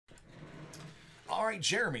All right,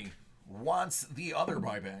 Jeremy wants the other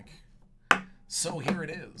buyback. So here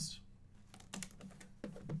it is.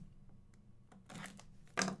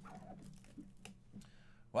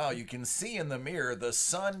 Wow, you can see in the mirror the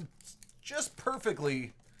sun just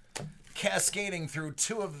perfectly cascading through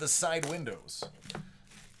two of the side windows.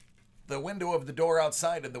 The window of the door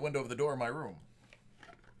outside and the window of the door in my room.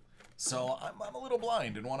 So I'm a little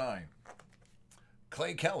blind in one eye.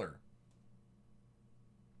 Clay Keller.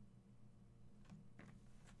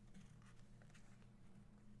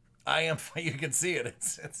 I am, you can see it.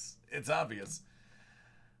 It's obvious.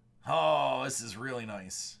 Oh, this is really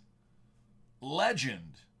nice.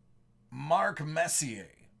 Legend, Mark Messier.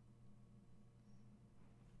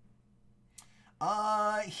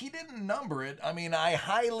 He didn't number it. I mean, I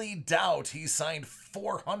highly doubt he signed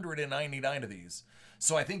 499 of these.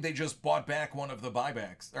 So I think they just bought back one of the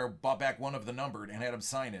buybacks, or bought back one of the numbered and had him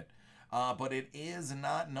sign it. But it is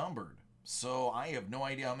not numbered. So I have no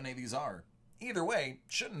idea how many of these are. Either way,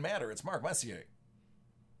 shouldn't matter. It's Mark Messier.